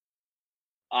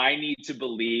I need to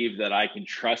believe that I can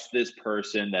trust this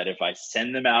person, that if I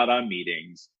send them out on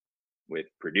meetings with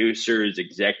producers,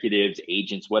 executives,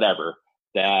 agents, whatever,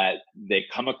 that they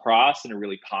come across in a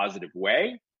really positive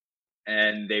way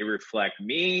and they reflect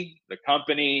me, the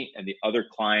company, and the other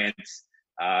clients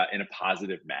in a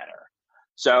positive manner.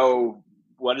 So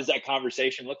what does that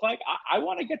conversation look like? I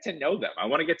want to get to know them. I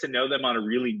want to get to know them on a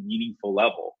really meaningful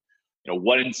level.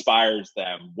 What inspires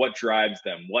them? What drives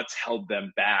them? What's held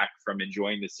them back from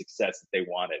enjoying the success that they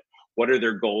wanted? What are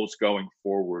their goals going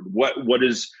forward? What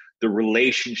is the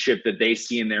relationship that they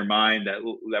see in their mind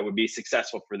that would be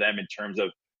successful for them in terms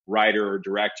of writer or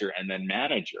director and then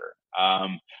manager?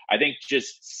 I think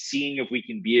just seeing if we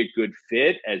can be a good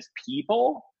fit as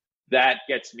people, that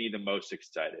gets me the most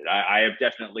excited. I have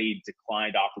definitely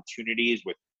declined opportunities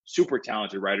with super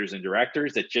talented writers and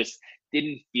directors that just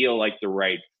didn't feel like the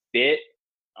right fit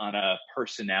on a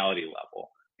personality level.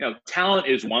 Talent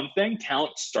is one thing.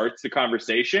 Talent starts the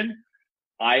conversation.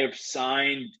 I have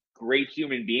signed great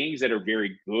human beings that are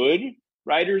very good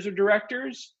writers or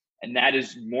directors, and that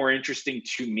is more interesting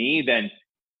to me than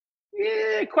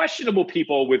questionable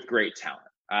people with great talent.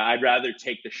 I'd rather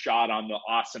take the shot on the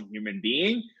awesome human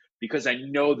being because I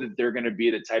know that they're going to be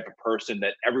the type of person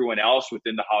that everyone else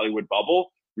within the Hollywood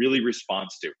bubble really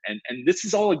responds to. And this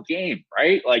is all a game,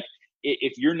 right? Like,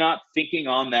 if you're not thinking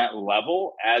on that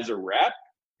level as a rep,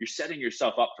 you're setting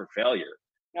yourself up for failure.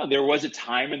 There was a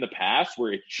time in the past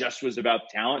where it just was about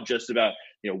talent, just about,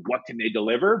 what can they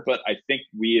deliver? But I think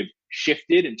we have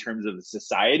shifted in terms of the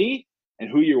society, and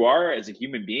who you are as a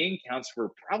human being counts for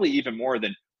probably even more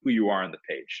than who you are on the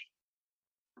page.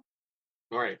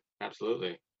 All right.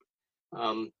 Absolutely.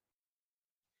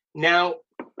 Now,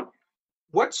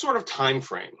 what sort of time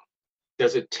frame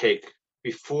does it take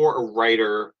before a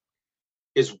writer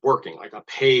is working, like a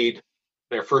paid,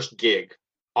 their first gig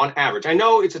on average? I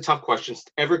know it's a tough question.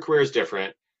 Every career is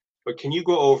different, but can you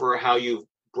go over how you've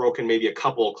broken maybe a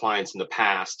couple of clients in the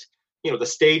past, the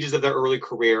stages of their early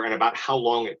career and about how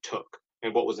long it took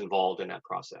and what was involved in that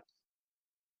process?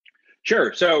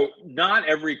 Sure. So not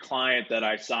every client that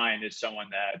I sign is someone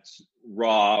that's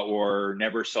raw or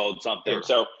never sold something. Sure.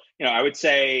 So, I would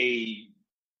say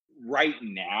right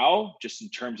now, just in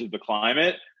terms of the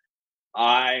climate,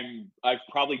 I've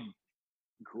probably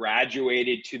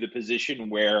graduated to the position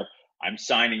where I'm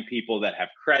signing people that have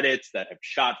credits, that have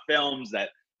shot films, that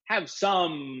have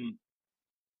some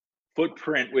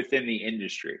footprint within the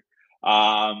industry.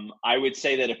 I would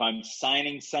say that if I'm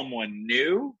signing someone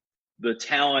new, the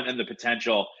talent and the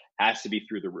potential has to be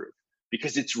through the roof,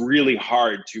 because it's really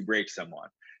hard to break someone.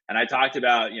 And I talked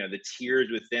about, the tiers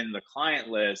within the client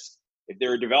list. If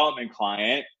they're a development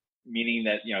client, meaning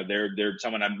that, they're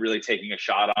someone I'm really taking a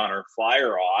shot on or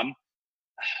flyer on,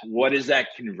 what is that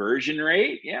conversion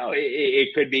rate?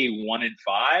 It could be 1 in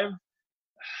 5,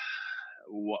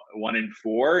 1 in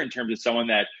 4 in terms of someone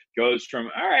that goes from,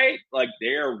 all right, like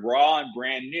they're raw and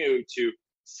brand new, to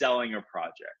selling a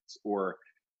project or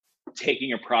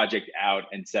taking a project out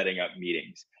and setting up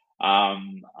meetings.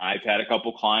 I've had a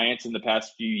couple clients in the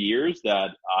past few years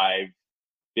that I've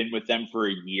been with them for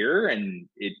a year and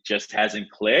it just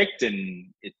hasn't clicked, and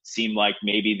it seemed like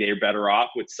maybe they're better off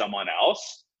with someone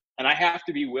else. And I have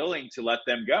to be willing to let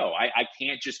them go. I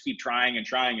can't just keep trying and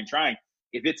trying and trying.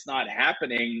 If it's not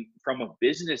happening from a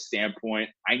business standpoint,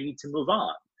 I need to move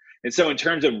on. And so in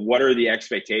terms of what are the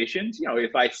expectations,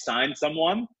 if I sign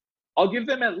someone, I'll give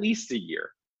them at least a year,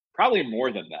 probably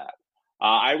more than that.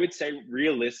 I would say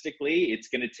realistically, it's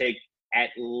going to take at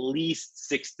least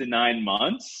 6 to 9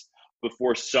 months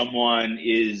before someone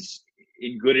is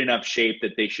in good enough shape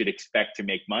that they should expect to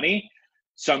make money.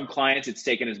 Some clients, it's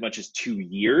taken as much as 2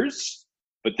 years,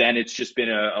 but then it's just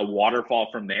been a waterfall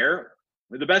from there.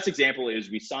 The best example is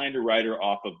we signed a writer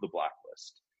off of the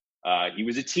blacklist. He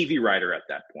was a TV writer at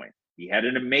that point. He had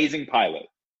an amazing pilot.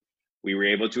 We were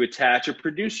able to attach a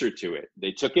producer to it.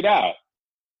 They took it out.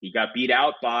 He got beat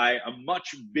out by a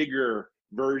much bigger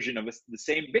version of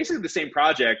basically the same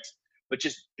project, but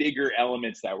just bigger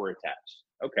elements that were attached.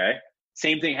 Okay.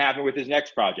 Same thing happened with his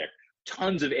next project.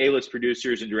 Tons of A-list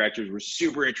producers and directors were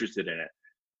super interested in it.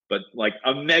 But like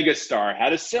a megastar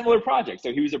had a similar project.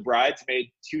 So he was a bridesmaid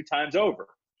 2 times over.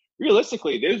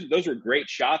 Realistically, those were great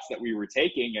shots that we were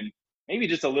taking, and maybe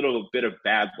just a little bit of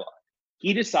bad luck.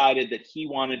 He decided that he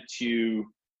wanted to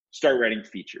start writing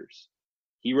features.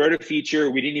 He wrote a feature.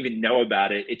 We didn't even know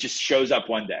about it. It just shows up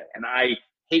one day. And I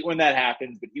hate when that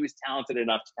happens, but he was talented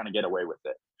enough to kind of get away with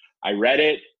it. I read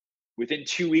it. Within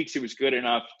 2 weeks, it was good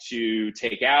enough to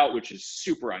take out, which is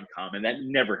super uncommon. That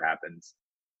never happens.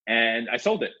 And I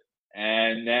sold it.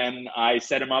 And then I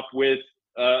set him up with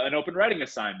an open writing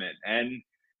assignment. And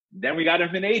then we got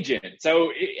him an agent.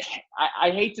 So I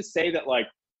hate to say that, like,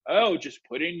 oh, just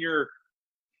put in your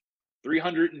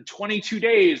 322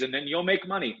 days and then you'll make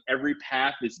money. Every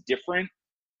path is different.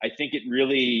 I think it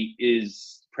really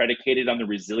is predicated on the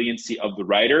resiliency of the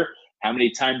writer. How many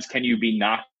times can you be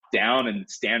knocked down and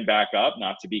stand back up?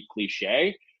 Not to be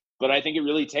cliche, but I think it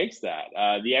really takes that.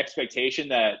 The expectation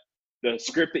that the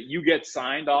script that you get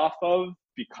signed off of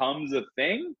becomes a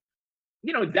thing,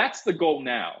 that's the goal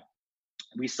now.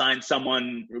 We signed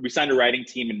a writing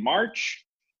team in March.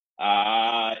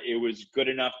 It was good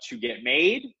enough to get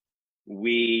made.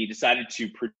 We decided to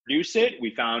produce it.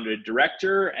 We found a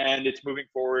director, and it's moving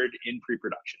forward in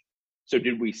pre-production. So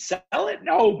did we sell it?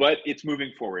 No, but it's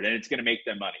moving forward and it's going to make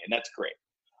them money, and that's great.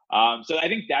 So I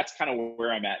think that's kind of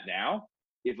where I'm at now.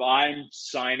 If I'm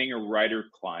signing a writer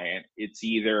client, it's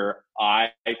either I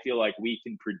feel like we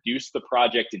can produce the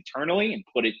project internally and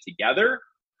put it together,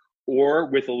 or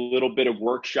with a little bit of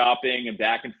workshopping and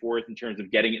back and forth in terms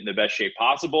of getting it in the best shape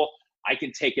possible, I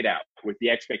can take it out with the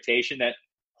expectation that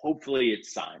hopefully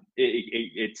it's signed,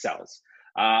 it sells.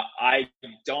 I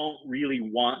don't really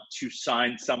want to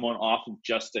sign someone off of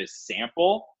just a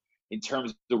sample in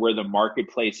terms of where the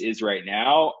marketplace is right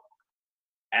now.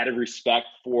 Out of respect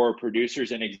for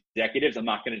producers and executives, I'm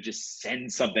not going to just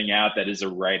send something out that is a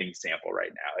writing sample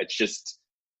right now.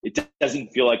 It doesn't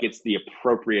feel like it's the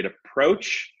appropriate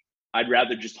approach. I'd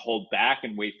rather just hold back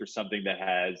and wait for something that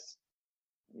has,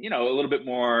 a little bit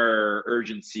more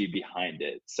urgency behind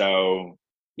it. So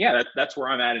yeah, that's where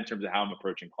I'm at in terms of how I'm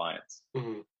approaching clients.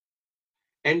 Mm-hmm.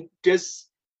 And does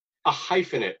a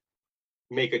hyphenate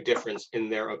make a difference in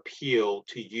their appeal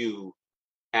to you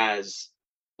as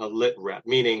a lit rep,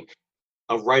 meaning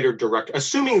a writer director,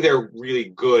 assuming they're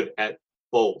really good at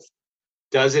both?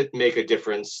 does it make a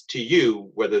difference to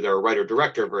you whether they're a writer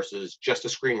director versus just a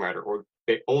screenwriter, or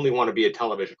they only want to be a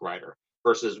television writer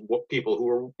versus what people who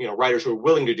are, writers who are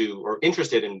willing to do or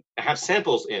interested in have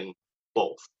samples in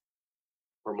both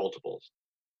or multiples?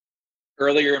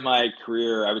 Earlier in my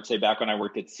career, I would say back when I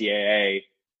worked at CAA,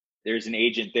 there's an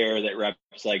agent there that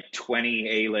reps like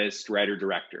 20 A-list writer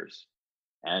directors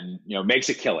and, makes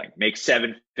a killing, makes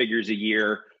 7 figures a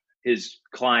year. His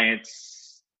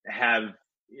clients have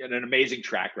an amazing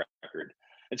track record.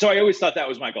 And so I always thought that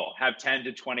was my goal, have 10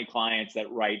 to 20 clients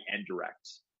that write and direct.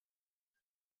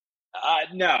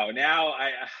 No, now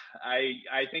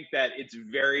I think that it's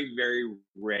very, very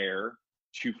rare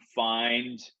to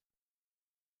find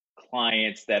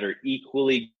clients that are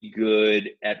equally good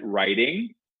at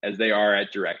writing as they are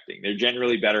at directing. They're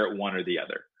generally better at one or the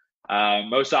other.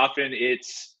 Most often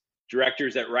it's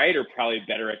directors that write are probably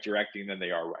better at directing than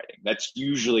they are writing. That's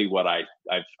usually what I've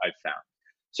found.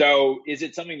 So is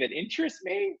it something that interests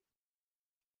me?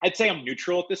 I'd say I'm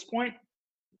neutral at this point.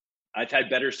 I've had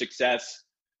better success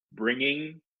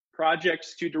bringing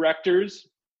projects to directors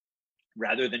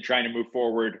rather than trying to move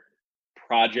forward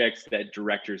projects that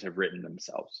directors have written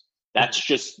themselves. That's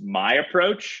just my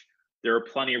approach. There are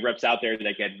plenty of reps out there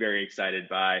that get very excited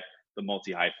by the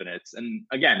multi-hyphenates. And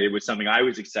again, it was something I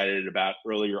was excited about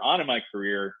earlier on in my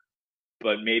career,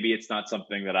 but maybe it's not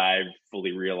something that I've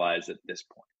fully realized at this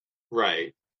point.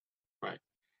 Right.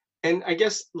 And I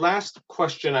guess last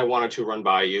question I wanted to run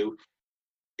by you,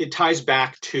 it ties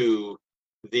back to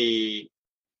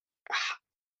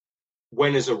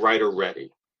when is a writer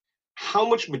ready? How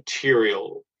much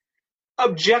material,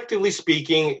 objectively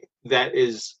speaking, that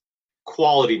is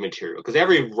quality material? Because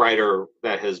every writer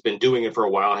that has been doing it for a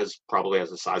while probably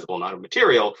has a sizable amount of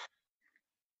material.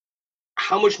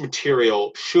 How much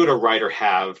material should a writer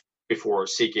have before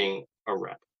seeking a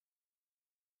rep?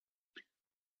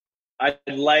 I'd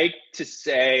like to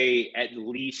say at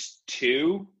least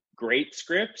 2 great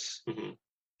scripts,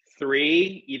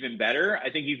 3 even better. I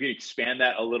think you could expand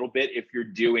that a little bit if you're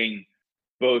doing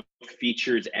both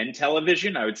features and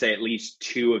television. I would say at least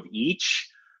 2 of each.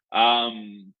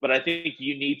 But I think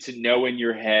you need to know in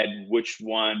your head which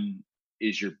one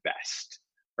is your best,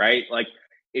 right? Like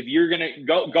if you're going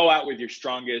to go out with your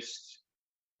strongest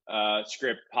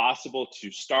script possible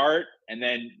to start, and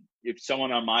then if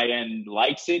someone on my end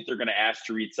likes it, they're going to ask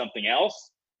to read something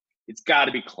else. It's got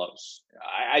to be close.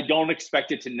 I don't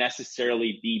expect it to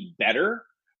necessarily be better,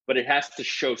 but it has to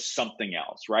show something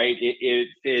else, right? If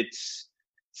it's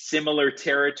similar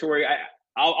territory,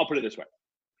 I'll put it this way.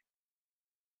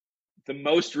 The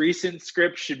most recent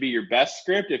script should be your best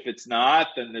script. If it's not,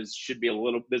 then there's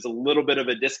a little bit of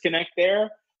a disconnect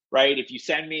there, right? If you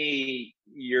send me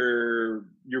your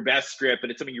best script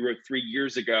and it's something you wrote 3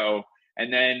 years ago,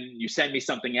 and then you send me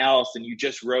something else and you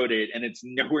just wrote it and it's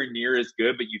nowhere near as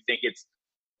good, but you think it's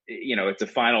a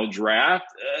final draft,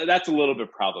 that's a little bit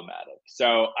problematic.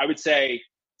 So I would say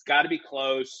it's got to be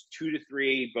close, 2 to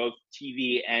 3, both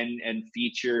TV and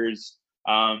features.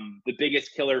 The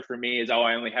biggest killer for me is,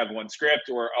 I only have 1 script,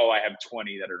 or, I have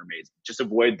 20 that are amazing. Just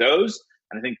avoid those.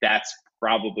 And I think that's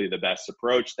probably the best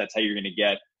approach. That's how you're going to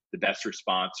get the best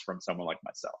response from someone like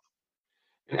myself.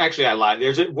 And actually, I lied.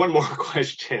 There's one more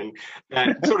question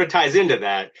that sort of ties into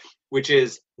that, which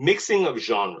is mixing of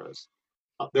genres.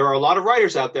 There are a lot of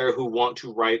writers out there who want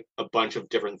to write a bunch of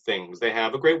different things. They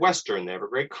have a great Western, they have a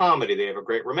great comedy, they have a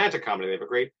great romantic comedy, they have a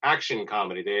great action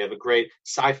comedy, they have a great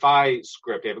sci-fi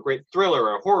script, they have a great thriller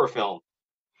or a horror film.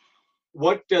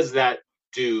 What does that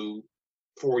do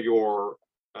for your,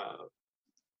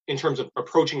 in terms of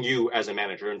approaching you as a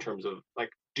manager, in terms of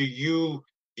do you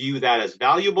view that as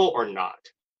valuable or not?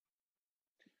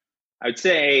 I'd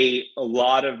say a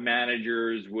lot of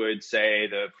managers would say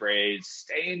the phrase,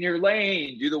 stay in your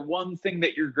lane, do the one thing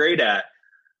that you're great at.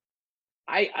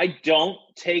 I don't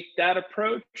take that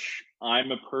approach.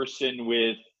 I'm a person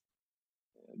with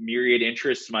myriad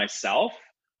interests myself.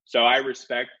 So I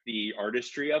respect the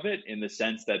artistry of it, in the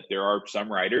sense that there are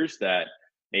some writers that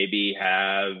maybe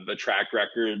have a track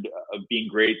record of being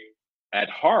great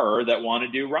at horror that want to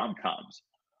do rom-coms.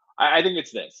 I think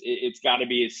it's this. It's got to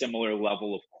be a similar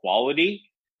level of quality.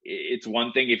 It's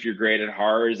one thing if you're great at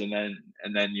horrors and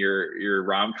then your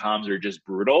rom-coms are just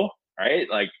brutal, right?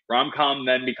 Like rom-com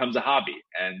then becomes a hobby.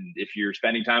 And if you're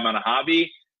spending time on a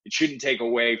hobby, it shouldn't take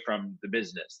away from the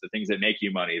business, the things that make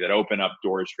you money, that open up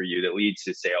doors for you, that leads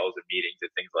to sales and meetings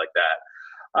and things like that.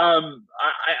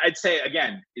 I'd say,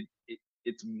 again,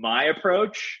 it's my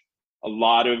approach. A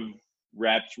lot of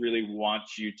reps really want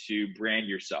you to brand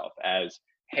yourself as,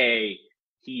 hey,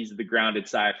 he's the grounded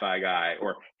sci-fi guy,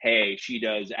 or hey, she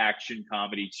does action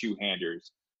comedy two-handers.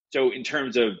 So in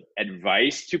terms of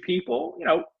advice to people,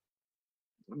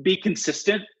 be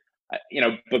consistent,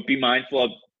 but be mindful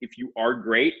of, if you are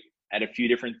great at a few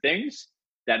different things,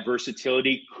 that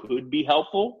versatility could be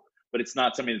helpful, but it's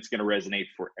not something that's going to resonate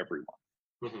for everyone.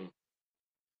 Mm-hmm.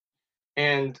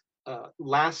 And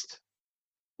last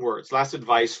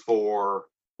advice for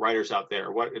writers out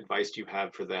there. What advice do you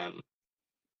have for them?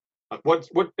 What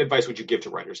advice would you give to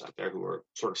writers out there who are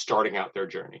sort of starting out their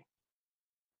journey?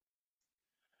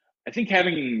 I think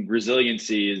having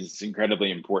resiliency is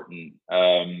incredibly important.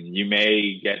 You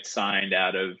may get signed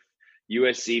out of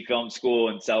USC Film School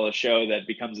and sell a show that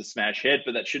becomes a smash hit,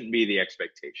 but that shouldn't be the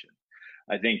expectation.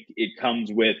 I think it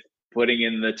comes with putting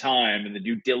in the time and the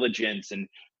due diligence and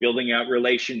building out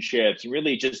relationships and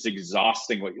really just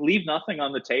exhausting leave nothing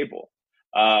on the table.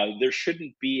 There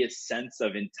shouldn't be a sense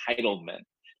of entitlement.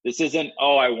 This isn't,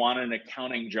 I want an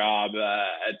accounting job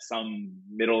at some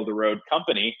middle of the road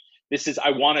company. This is, I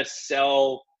want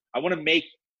to make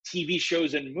TV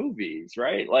shows and movies,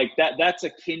 right? Like that's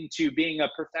akin to being a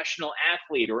professional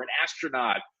athlete or an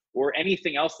astronaut or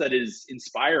anything else that is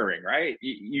inspiring, right?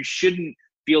 You shouldn't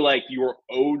feel like you're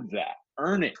owed that.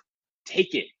 Earn it,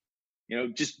 take it,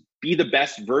 just be the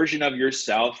best version of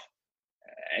yourself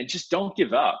and just don't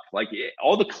give up.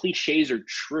 All the cliches are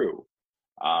true.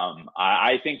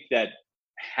 I think that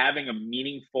having a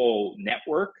meaningful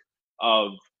network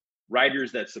of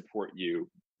writers that support you,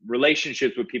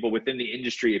 relationships with people within the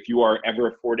industry if you are ever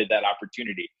afforded that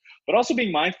opportunity, but also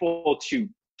being mindful to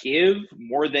give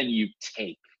more than you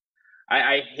take.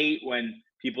 I hate when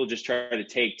people just try to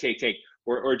take,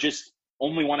 or just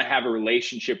only want to have a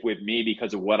relationship with me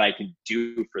because of what I can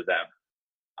do for them.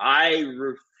 I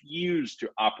refuse to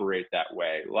operate that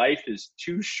way. Life is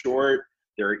too short.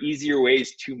 There are easier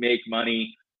ways to make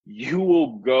money. You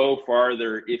will go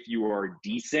farther if you are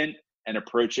decent and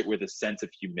approach it with a sense of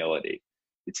humility.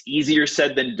 It's easier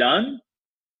said than done,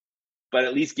 but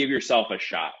at least give yourself a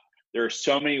shot. There are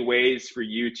so many ways for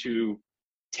you to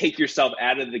take yourself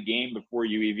out of the game before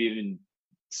you even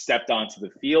stepped onto the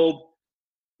field.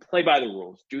 Play by the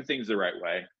rules, do things the right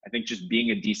way. I think just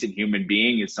being a decent human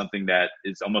being is something that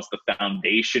is almost the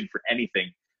foundation for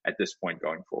anything at this point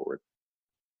going forward.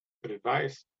 Good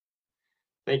advice.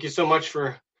 Thank you so much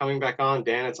for coming back on,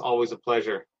 Dan. It's always a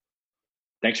pleasure.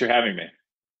 Thanks for having me.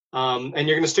 And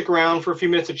you're going to stick around for a few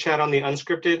minutes to chat on the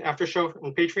Unscripted after show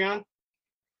on Patreon?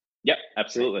 Yep,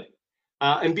 absolutely.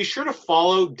 And be sure to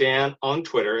follow Dan on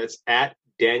Twitter. It's at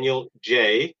Daniel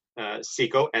J.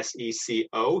 Seco,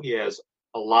 S-E-C-O. He has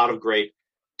a lot of great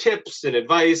tips and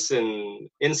advice and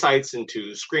insights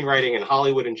into screenwriting and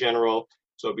Hollywood in general.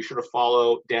 So be sure to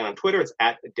follow Dan on Twitter. It's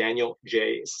at Daniel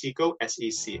J. Seco,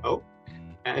 S-E-C-O.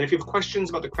 And if you have questions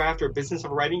about the craft or business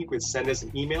of writing, you can send us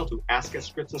an email to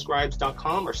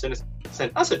ask@scriptsandscribes.com or send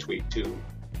us a tweet to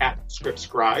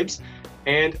 @scriptscribes.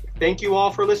 And thank you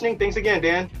all for listening. Thanks again,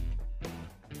 Dan.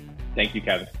 Thank you,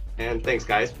 Kevin. And thanks,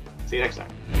 guys. See you next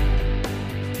time.